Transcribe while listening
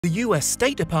The US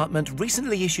State Department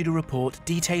recently issued a report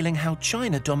detailing how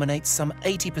China dominates some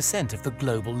 80% of the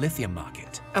global lithium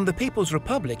market. And the People's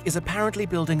Republic is apparently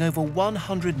building over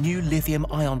 100 new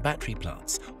lithium-ion battery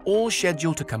plants, all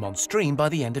scheduled to come on stream by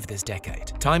the end of this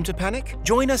decade. Time to panic?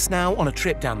 Join us now on a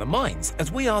trip down the mines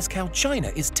as we ask how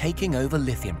China is taking over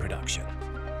lithium production.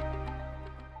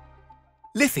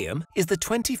 Lithium is the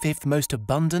 25th most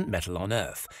abundant metal on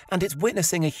Earth, and it's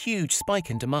witnessing a huge spike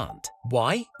in demand.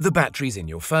 Why? The batteries in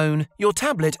your phone, your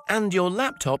tablet, and your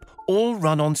laptop all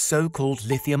run on so-called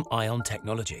lithium-ion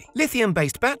technology.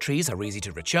 Lithium-based batteries are easy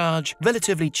to recharge,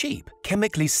 relatively cheap,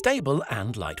 chemically stable,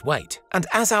 and lightweight. And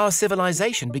as our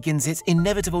civilization begins its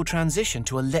inevitable transition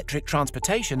to electric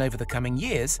transportation over the coming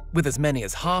years, with as many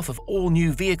as half of all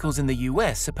new vehicles in the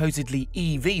US supposedly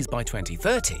EVs by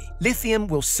 2030, lithium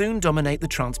will soon dominate the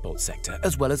transport sector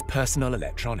as well as personal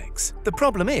electronics. The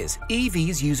problem is,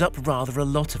 EVs use up rather a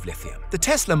lot of lithium. The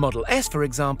Tesla Model S, for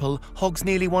example, hogs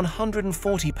nearly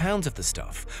 140 pounds of the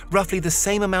stuff, roughly the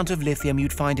same amount of lithium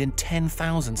you'd find in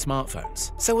 10,000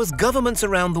 smartphones. So as governments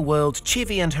around the world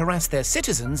chivvy and harass their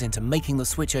citizens into making the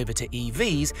switch over to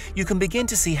EVs, you can begin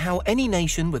to see how any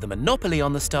nation with a monopoly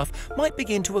on the stuff might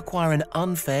begin to acquire an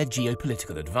unfair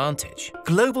geopolitical advantage.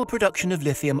 Global production of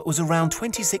lithium was around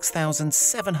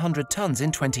 26,700 tons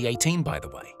in 2018, by the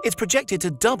way. It's projected to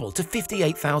double to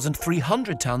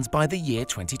 58,300 tons by the year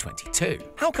 2022.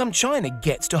 How come China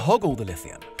gets to hog all the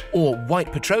lithium? Or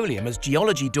white petroleum, as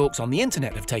geology dorks on the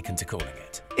internet have taken to calling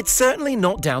it. It's certainly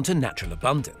not down to natural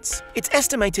abundance. It's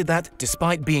estimated that,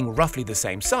 despite being roughly the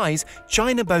same size,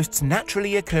 China boasts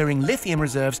naturally occurring lithium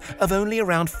reserves of only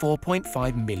around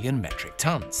 4.5 million metric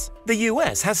tons. The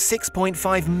US has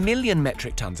 6.5 million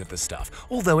metric tons of the stuff,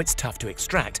 although it's tough to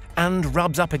extract and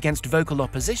rubs up against vocal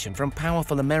opposition from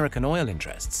powerful American oil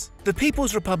interests. The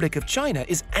People's Republic of China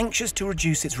is anxious to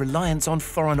reduce its reliance on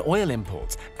foreign oil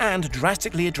imports and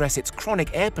drastically address its chronic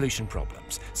air pollution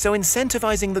problems, so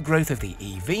incentivizing the growth of the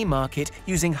EV market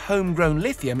using homegrown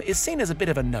lithium is seen as a bit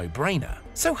of a no-brainer.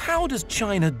 So how does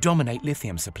China dominate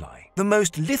lithium supply? The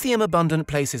most lithium-abundant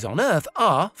places on Earth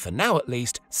are, for now at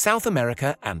least, South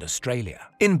America and Australia.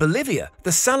 In Bolivia,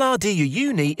 the Salar de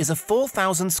Uyuni is a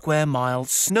 4,000 square mile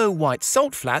snow-white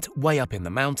salt flat way up in the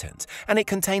mountains, and it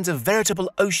contains a veritable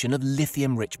ocean of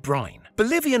lithium-rich brine.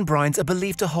 Bolivian brines are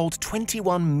believed to hold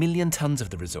 21 million tons of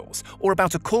the resource, or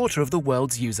about a quarter of the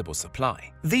world's usable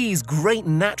supply. These great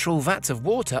natural vats of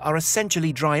water are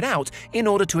essentially dried out in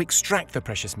order to extract the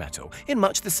precious metal, in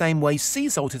much the same way sea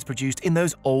salt is produced in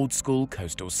those old-school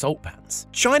coastal salt pans.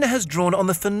 China has drawn on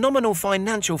the phenomenal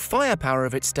financial firepower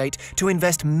of its state to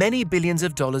invest many billions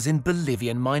of dollars in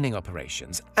Bolivian mining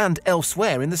operations, and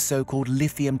elsewhere in the so-called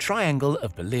lithium triangle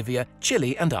of Bolivia,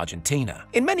 Chile, and Argentina.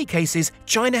 In many cases,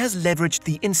 China has leveraged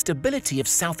the instability of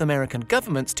South American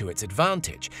governments to its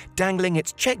advantage, dangling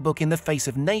its checkbook in the face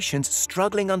of nations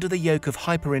struggling under the yoke of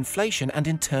hyperinflation and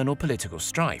internal political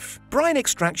strife. Brine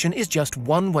extraction is just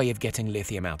one way of getting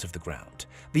lithium out of the ground.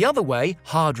 The other way,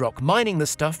 hard rock mining the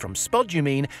stuff from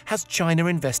spodumene, has China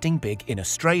investing big in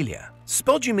Australia.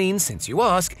 Spodumene, since you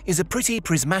ask, is a pretty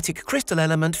prismatic crystal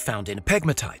element found in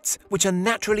pegmatites, which are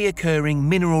naturally occurring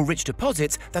mineral-rich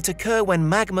deposits that occur when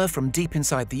magma from deep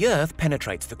inside the Earth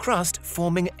penetrates the crust,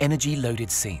 forming energy-loaded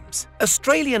seams.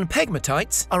 Australian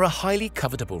pegmatites are a highly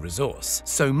covetable resource,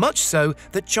 so much so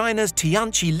that China's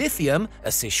Tianqi Lithium, a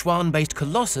Sichuan-based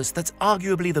colossus that's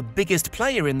arguably the biggest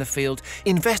player in the field,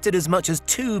 invested as much as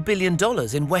 $2 billion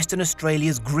in Western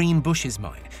Australia's Green Bushes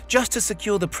mine, just to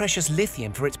secure the precious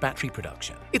lithium for its battery production.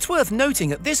 It's worth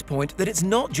noting at this point that it's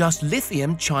not just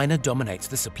lithium China dominates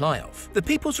the supply of. The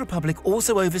People's Republic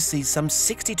also oversees some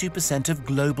 62% of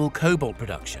global cobalt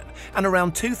production and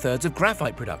around 2/3 of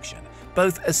graphite production,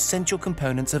 both essential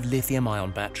components of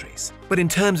lithium-ion batteries. But in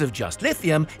terms of just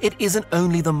lithium, it isn't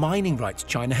only the mining rights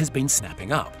China has been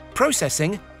snapping up.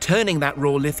 Processing, turning that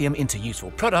raw lithium into useful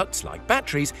products like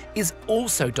batteries, is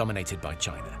also dominated by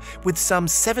China, with some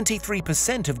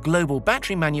 73% of global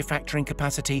battery manufacturing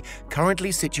capacity currently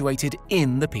situated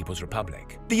in the People's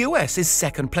Republic. The US is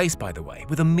second place, by the way,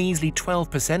 with a measly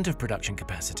 12% of production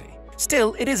capacity.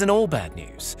 Still, it isn't all bad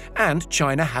news, and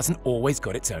China hasn't always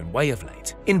got its own way of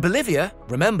late. In Bolivia,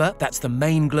 remember that's the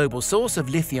main global source of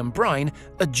lithium brine,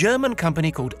 a German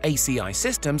company called ACI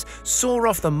Systems saw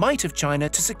off the might of China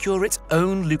to secure its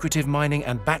own lucrative mining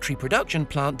and battery production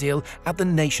plant deal at the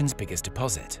nation's biggest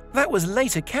deposit. That was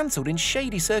later cancelled in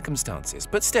shady circumstances,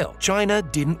 but still, China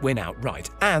didn't win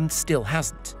outright, and still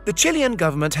hasn't. The Chilean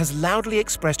government has loudly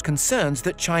expressed concerns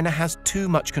that China has too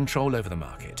much control over the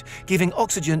market, giving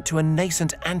oxygen to a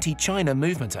nascent anti-China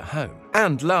movement at home.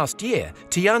 And last year,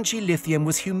 Tianqi Lithium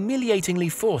was humiliatingly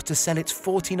forced to sell its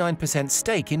 49%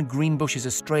 stake in Greenbushes'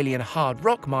 Australian hard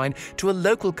rock mine to a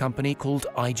local company called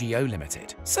IGO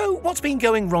Limited. So what's been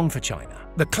going wrong for China?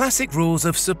 The classic rules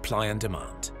of supply and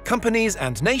demand. Companies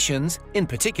and nations, in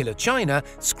particular China,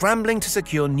 scrambling to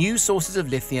secure new sources of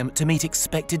lithium to meet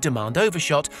expected demand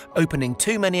overshot, opening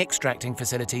too many extracting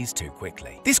facilities too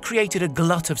quickly. This created a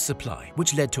glut of supply,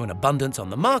 which led to an abundance on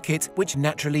the market, which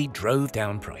naturally drove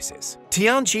down prices.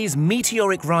 Tianqi's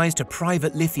meteoric rise to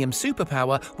private lithium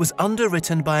superpower was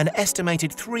underwritten by an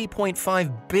estimated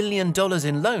 $3.5 billion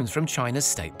in loans from China's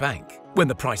state bank. When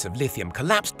the price of lithium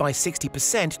collapsed by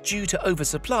 60% due to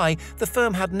oversupply, the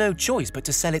firm had no choice but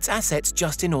to sell its assets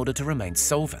just in order to remain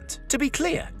solvent. To be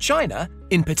clear, China,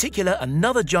 in particular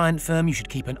another giant firm you should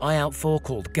keep an eye out for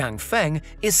called Ganfeng,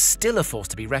 is still a force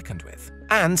to be reckoned with.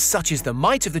 And such is the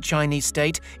might of the Chinese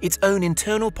state, its own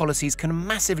internal policies can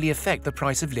massively affect the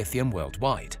price of lithium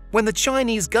worldwide. When the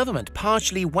Chinese government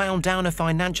partially wound down a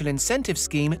financial incentive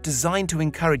scheme designed to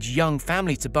encourage young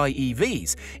families to buy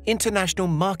EVs, international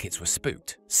markets were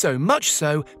spooked. So much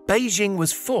so, Beijing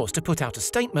was forced to put out a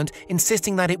statement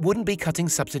insisting that it wouldn't be cutting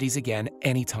subsidies again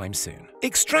anytime soon.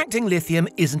 Extracting lithium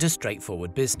isn't a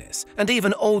straightforward business, and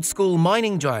even old-school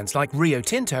mining giants like Rio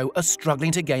Tinto are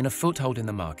struggling to gain a foothold in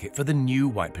the market for the new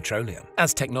white petroleum.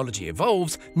 As technology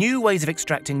evolves, new ways of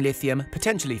extracting lithium,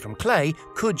 potentially from clay,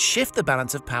 could shift the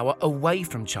balance of power away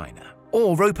from China,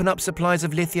 or open up supplies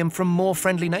of lithium from more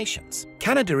friendly nations.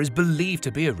 Canada is believed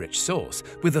to be a rich source,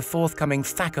 with the forthcoming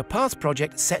Thacker Pass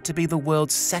project set to be the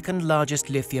world's second-largest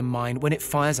lithium mine when it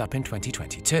fires up in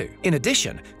 2022. In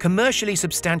addition, commercially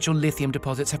substantial lithium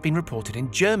deposits have been reported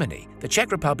in Germany, the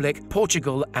Czech Republic,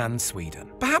 Portugal, and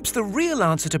Sweden. Perhaps the real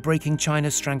answer to breaking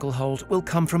China's stranglehold will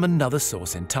come from another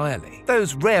source entirely.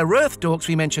 Those rare earth dorks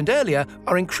we mentioned earlier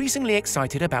are increasingly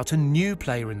excited about a new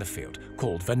player in the field,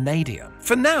 called vanadium.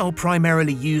 For now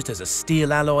primarily used as a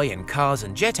steel alloy in cars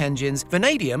and jet engines,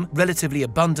 vanadium, relatively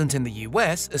abundant in the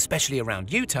US, especially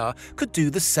around Utah, could do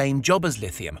the same job as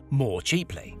lithium, more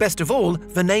cheaply. Best of all,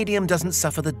 vanadium doesn't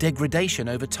suffer the degradation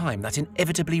over time that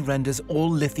inevitably renders all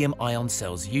lithium-ion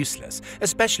cells useless,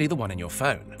 especially the one in your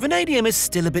phone. Vanadium is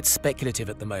still a bit speculative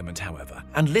at the moment, however,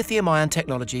 and lithium-ion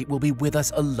technology will be with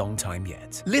us a long time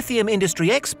yet. Lithium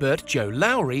industry expert Joe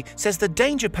Lowry says the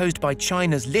danger posed by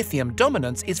China's lithium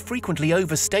dominance is frequently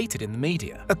overstated in the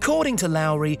media. According to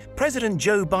Lowry, President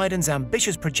Joe Biden's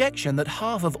ambitious projection that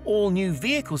half of all new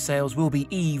vehicle sales will be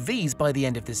EVs by the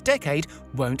end of this decade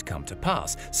won't come to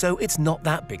pass, so it's not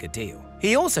that big a deal.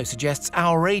 He also suggests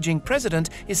our aging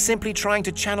president is simply trying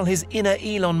to channel his inner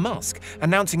Elon Musk,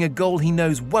 announcing a goal he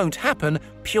knows won't happen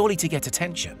purely to get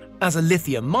attention. As a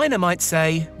lithium miner might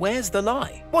say, where's the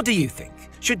lie? What do you think?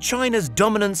 Should China's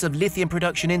dominance of lithium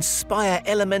production inspire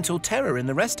elemental terror in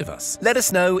the rest of us? Let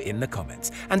us know in the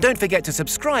comments. And don't forget to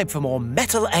subscribe for more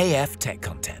Metal AF tech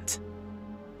content.